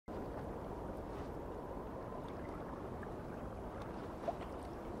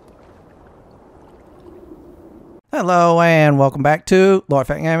Hello and welcome back to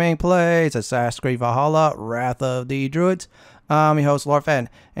Lorfan Gaming Plays Assassin's Creed Valhalla Wrath of the Druids. I'm your host Lorfan.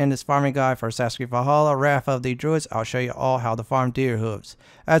 In this farming guide for Assassin's Creed Valhalla Wrath of the Druids, I'll show you all how to farm deer hooves.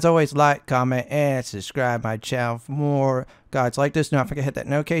 As always, like, comment, and subscribe my channel for more guides like this. Don't forget to hit that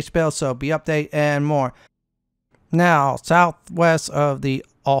notification bell so be update and more. Now, southwest of the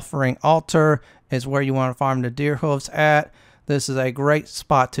offering altar is where you want to farm the deer hooves at. This is a great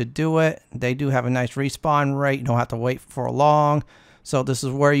spot to do it. They do have a nice respawn rate. You don't have to wait for long. So this is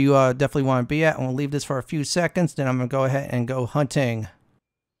where you definitely want to be at. I'm going to leave this for a few seconds. Then I'm going to go ahead and go hunting.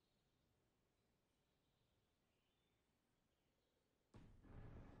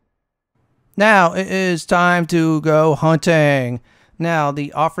 Now it is time to go hunting. Now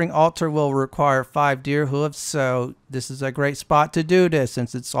the offering altar will require 5 deer hooves. So this is a great spot to do this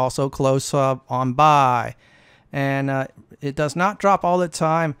since it's also close on by. And it does not drop all the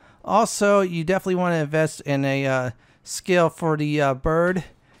time. Also, you definitely want to invest in a skill for the bird.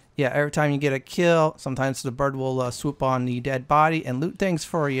 Yeah, every time you get a kill, sometimes the bird will swoop on the dead body and loot things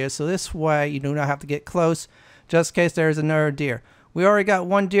for you. So this way, you do not have to get close, just in case there's another deer. We already got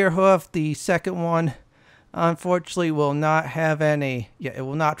 1 deer hoof. The second one, unfortunately, will not have any. Yeah, it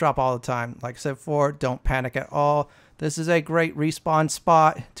will not drop all the time. Like I said before, don't panic at all. This is a great respawn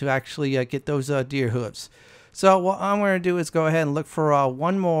spot to actually get those deer hooves. So what I'm going to do is go ahead and look for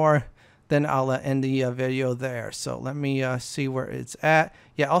one more, then I'll end the video there. So let me see where it's at.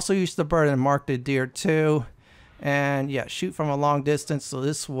 Yeah, also use the bird and mark the deer too. And yeah, shoot from a long distance so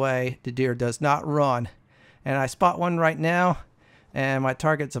this way the deer does not run. And I spot one right now and my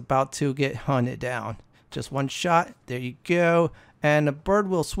target's about to get hunted down. Just one shot, there you go. And the bird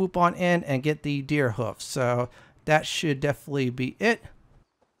will swoop on in and get the deer hoof. So that should definitely be it.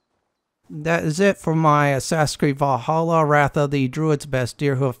 That is it for my Assassin's Creed Valhalla Wrath of the Druids Best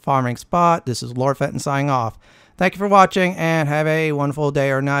Deer Hoof farming spot. This is Lord Fenton signing off. Thank you for watching and have a wonderful day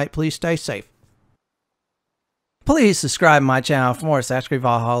or night. Please stay safe. Please subscribe to my channel for more Assassin's Creed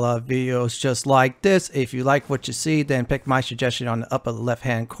Valhalla videos just like this. If you like what you see, then pick my suggestion on the upper left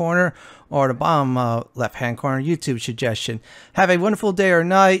hand corner or the bottom left hand corner YouTube suggestion. Have a wonderful day or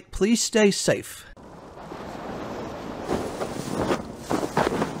night. Please stay safe.